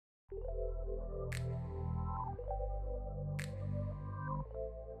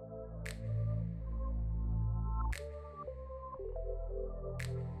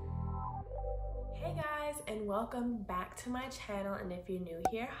and welcome back to my channel. And if you're new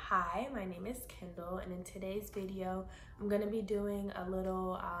here, hi, my name is Kyndall, and in today's video I'm going to be doing a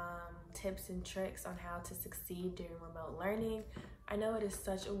little tips and tricks on how to succeed during remote learning. I know it is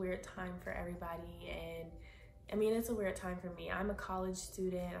such a weird time for everybody, and I mean, it's a weird time for me. I'm a college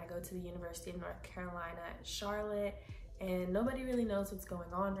student. I go to the University of North Carolina at Charlotte, and nobody really knows what's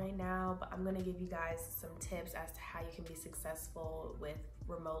going on right now, but I'm gonna give you guys some tips as to how you can be successful with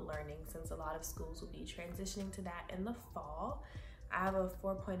remote learning, since a lot of schools will be transitioning to that in the fall. I have a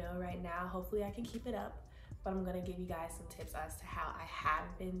 4.0 right now. Hopefully I can keep it up, but I'm gonna give you guys some tips as to how I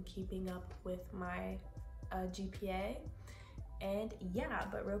have been keeping up with my GPA. And yeah,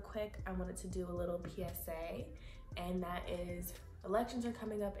 but real quick, I wanted to do a little PSA, and that is elections are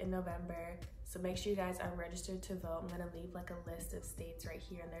coming up in November. So make sure you guys are registered to vote. I'm gonna leave like a list of states right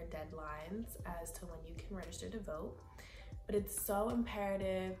here and their deadlines as to when you can register to vote. But it's so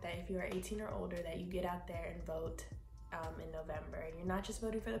imperative that if you are 18 or older that you get out there and vote in November. And you're not just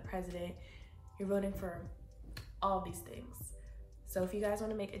voting for the president, you're voting for all these things. So if you guys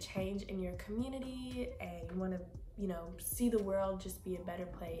wanna make a change in your community and you wanna, see the world just be a better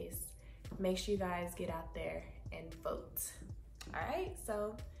place, make sure you guys get out there and vote. All right,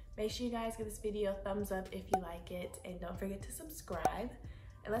 so make sure you guys give this video a thumbs up if you like it, and don't forget to subscribe.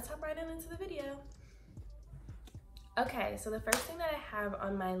 And let's hop right into the video. Okay, so the first thing that I have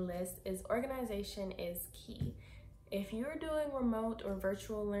on my list is organization is key. If you're doing remote or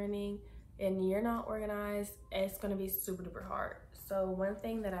virtual learning and you're not organized, it's gonna be super duper hard. So one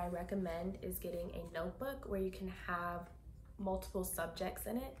thing that I recommend is getting a notebook where you can have multiple subjects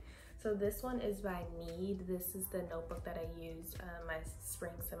in it. So this one is by Need. This is the notebook that I used my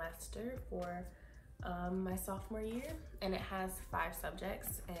spring semester for my sophomore year, and it has 5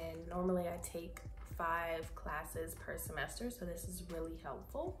 subjects, and normally I take 5 classes per semester, so this is really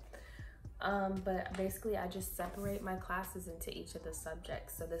helpful. But basically I just separate my classes into each of the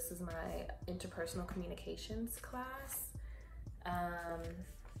subjects. So this is my interpersonal communications class,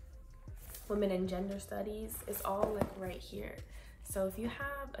 women and gender studies. It's all like right here. So if you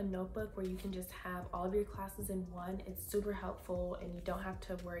have a notebook where you can just have all of your classes in one, it's super helpful, and you don't have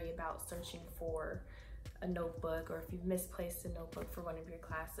to worry about searching for a notebook, or if you've misplaced a notebook for one of your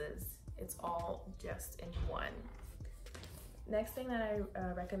classes, it's all just in one. Next thing that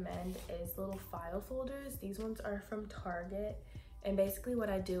I recommend is little file folders. These ones are from Target, and basically what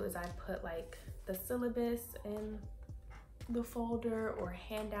I do is I put like the syllabus in the folder, or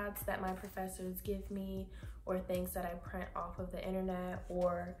handouts that my professors give me, or things that I print off of the internet,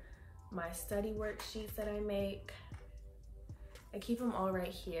 or my study worksheets that I make. I keep them all right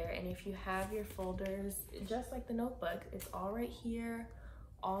here. And if you have your folders, just like the notebook, it's all right here,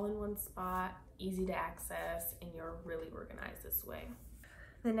 all in one spot, easy to access, and you're really organized this way.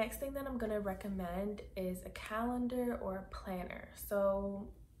 The next thing that I'm gonna recommend is a calendar or a planner. So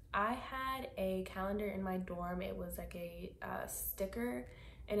I had a calendar in my dorm. It was like a sticker,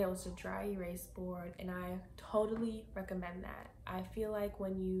 and it was a dry erase board, and I totally recommend that. I feel like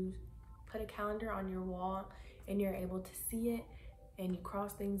when you put a calendar on your wall and you're able to see it and you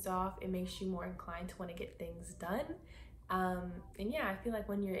cross things off, it makes you more inclined to want to get things done. And yeah, I feel like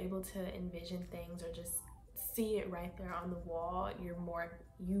when you're able to envision things or just see it right there on the wall, you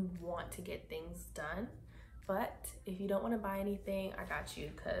want to get things done. But if you don't want to buy anything, I got you,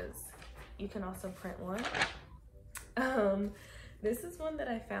 because you can also print one. This is one that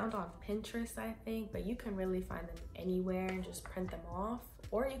I found on Pinterest, I think, but you can really find them anywhere and just print them off,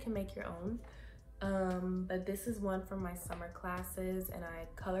 or you can make your own. But this is one from my summer classes, and I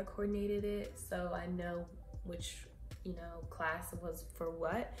color coordinated it so I know which, class was for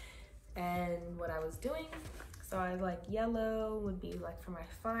what and what I was doing. So I like yellow would be like for my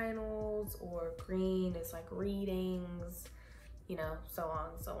finals, or green is like readings, so on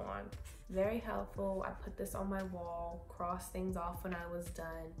and so on. Very helpful. I put this on my wall, crossed things off when I was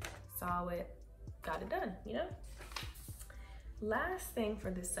done, saw it, got it done, Last thing for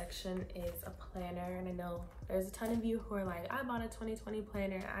this section is a planner, and I know there's a ton of you who are like, I bought a 2020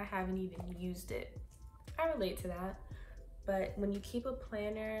 planner, I haven't even used it. I relate to that, but when you keep a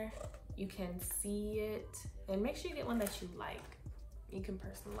planner, you can see it, and make sure you get one that you like. You can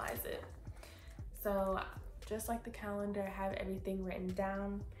personalize it. So just like the calendar, have everything written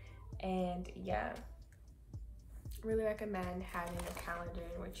down, and yeah, really recommend having a calendar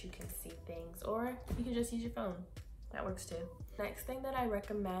in which you can see things, or you can just use your phone. That works too. Next thing that I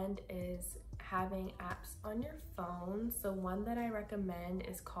recommend is having apps on your phone. So one that I recommend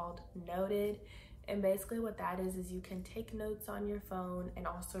is called Noted. And basically what that is you can take notes on your phone and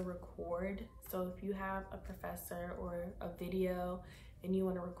also record. So if you have a professor or a video and you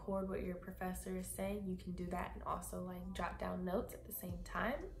want to record what your professor is saying, you can do that and also like jot down notes at the same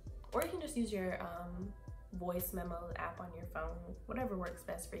time. Or you can just use your voice memo app on your phone, whatever works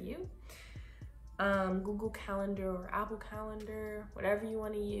best for you. Google Calendar or Apple Calendar, whatever you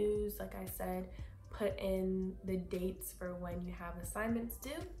want to use. Like I said, put in the dates for when you have assignments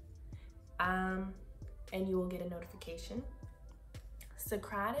due, and you will get a notification.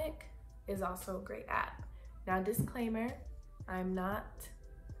 Socratic is also a great app. Now, disclaimer, I'm not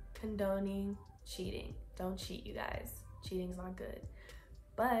condoning cheating. Don't cheat, you guys. Cheating's not good.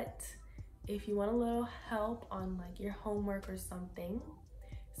 But if you want a little help on like your homework or something,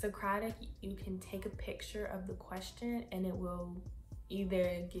 Socratic, you can take a picture of the question and it will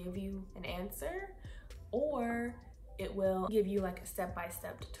either give you an answer or it will give you like a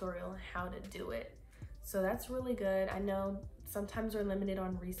step-by-step tutorial on how to do it. So that's really good. I know sometimes we're limited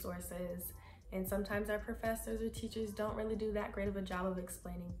on resources and sometimes our professors or teachers don't really do that great of a job of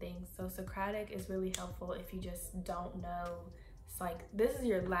explaining things. So Socratic is really helpful if you just don't know. It's like, this is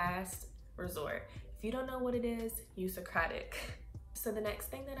your last resort. If you don't know what it is, use Socratic. So the next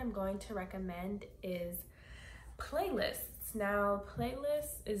thing that I'm going to recommend is playlists. Now,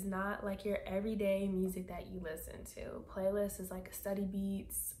 playlist is not like your everyday music that you listen to. Playlist is like a study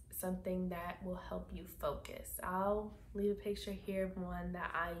beats, something that will help you focus. I'll leave a picture here of one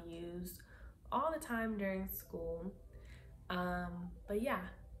that I use all the time during school. But yeah,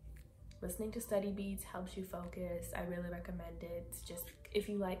 listening to study beats helps you focus. I really recommend it, just if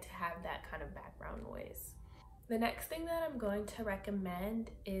you like to have that kind of background noise. The next thing that I'm going to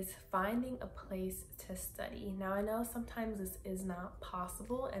recommend is finding a place to study. Now, I know sometimes this is not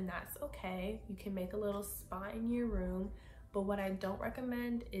possible and that's okay. You can make a little spot in your room, but what I don't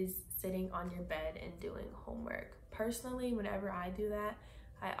recommend is sitting on your bed and doing homework. Personally, whenever I do that,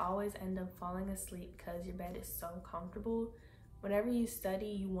 I always end up falling asleep because your bed is so comfortable. Whenever you study,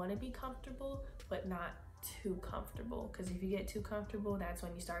 you want to be comfortable, but not too comfortable, because if you get too comfortable, that's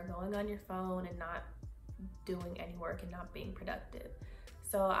when you start going on your phone and not doing any work and not being productive.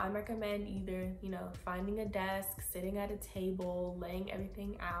 So I recommend either, finding a desk, sitting at a table, laying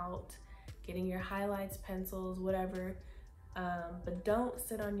everything out, getting your highlights, pencils, whatever, but don't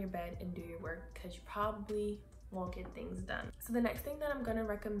sit on your bed and do your work because you probably won't get things done. So the next thing that I'm going to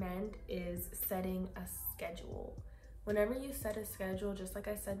recommend is setting a schedule. Whenever you set a schedule, just like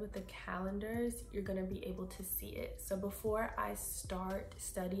I said with the calendars, you're going to be able to see it. So before I start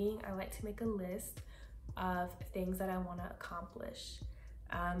studying, I like to make a list of things that I want to accomplish.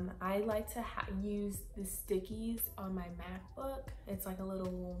 I like to use the stickies on my MacBook. It's like a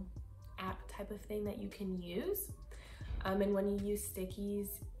little app type of thing that you can use. And when you use stickies,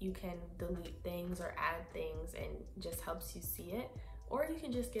 you can delete things or add things and it just helps you see it. Or you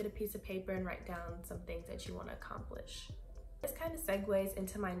can just get a piece of paper and write down some things that you want to accomplish. This kind of segues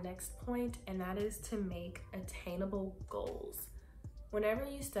into my next point, and that is to make attainable goals. Whenever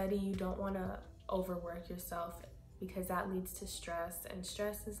you study, you don't want to overwork yourself because that leads to stress, and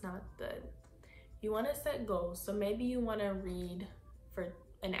stress is not good. You want to set goals. So maybe you want to read for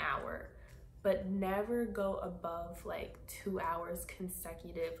an hour, but never go above like 2 hours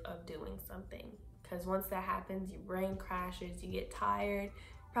consecutive of doing something. Because once that happens, your brain crashes, you get tired,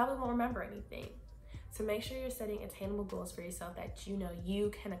 probably won't remember anything. So make sure you're setting attainable goals for yourself that you know you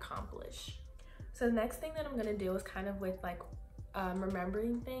can accomplish. So the next thing that I'm gonna do is kind of with like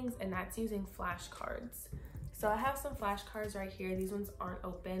remembering things, and that's using flashcards. So I have some flashcards right here. These ones aren't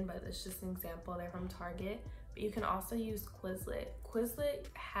open, but it's just an example. They're from Target. But you can also use Quizlet. Quizlet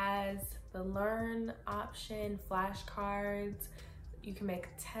has the learn option, flashcards. You can make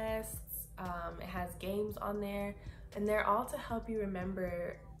tests. It has games on there, and they're all to help you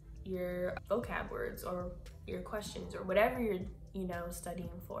remember your vocab words or your questions or whatever you're studying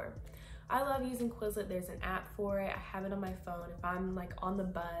for. I love using Quizlet. There's an app for it. I have it on my phone. If I'm like on the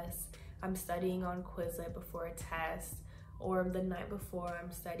bus, I'm studying on Quizlet before a test, or the night before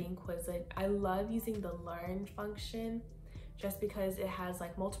I'm studying Quizlet. I love using the learn function just because it has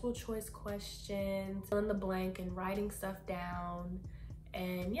like multiple choice questions, fill in the blank and writing stuff down.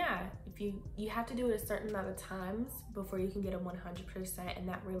 And yeah, if you have to do it a certain amount of times before you can get a 100%, and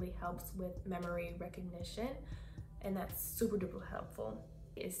that really helps with memory recognition, and that's super duper helpful.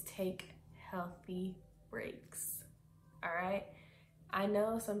 Is take healthy breaks. All right, I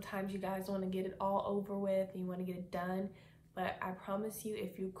know sometimes you guys want to get it all over with and you want to get it done, but I promise you,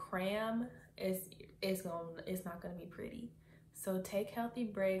 if you cram, it's not going to be pretty. So take healthy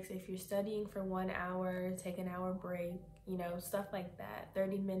breaks. If you're studying for 1 hour, take an hour break, stuff like that.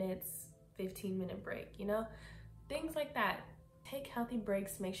 30 minutes, 15-minute break, things like that. Take healthy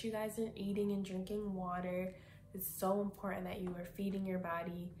breaks. Make sure you guys are eating and drinking water. It's so important that you are feeding your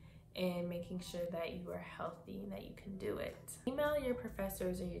body and making sure that you are healthy and that you can do it. Email your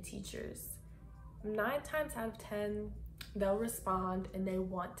professors or your teachers. 9 times out of 10, they'll respond and they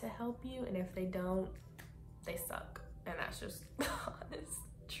want to help you, and if they don't, they suck. And that's just the honest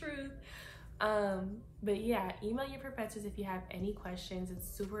truth. But yeah, email your professors if you have any questions. It's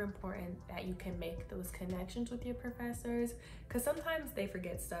super important that you can make those connections with your professors, because sometimes they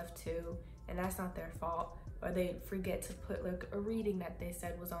forget stuff too, and that's not their fault. Or they forget to put like a reading that they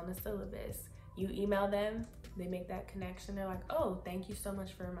said was on the syllabus. You email them, they make that connection. They're like, oh, thank you so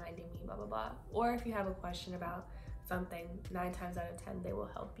much for reminding me, blah, blah, blah. Or if you have a question about something, 9 times out of 10, they will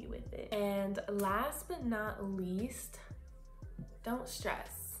help you with it. And last but not least, don't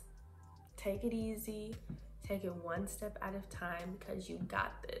stress. Take it easy. Take it one step at a time, because you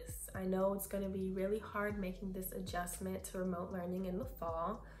got this. I know it's gonna be really hard making this adjustment to remote learning in the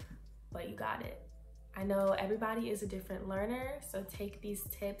fall, but you got it. I know everybody is a different learner, so take these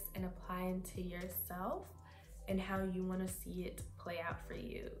tips and apply them to yourself and how you want to see it play out for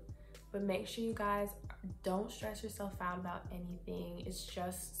you. But make sure you guys don't stress yourself out about anything. It's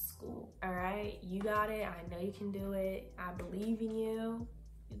just school, all right? You got it. I know you can do it. I believe in you.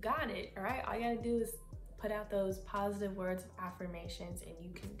 You got it, all right? All you gotta do is put out those positive words of affirmations and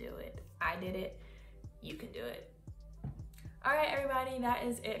you can do it. I did it. You can do it. All right, everybody, that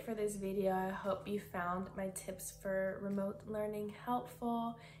is it for this video. I hope you found my tips for remote learning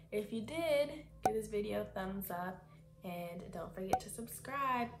helpful. If you did, give this video a thumbs up and don't forget to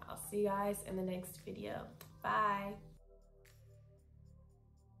subscribe. I'll see you guys in the next video. Bye.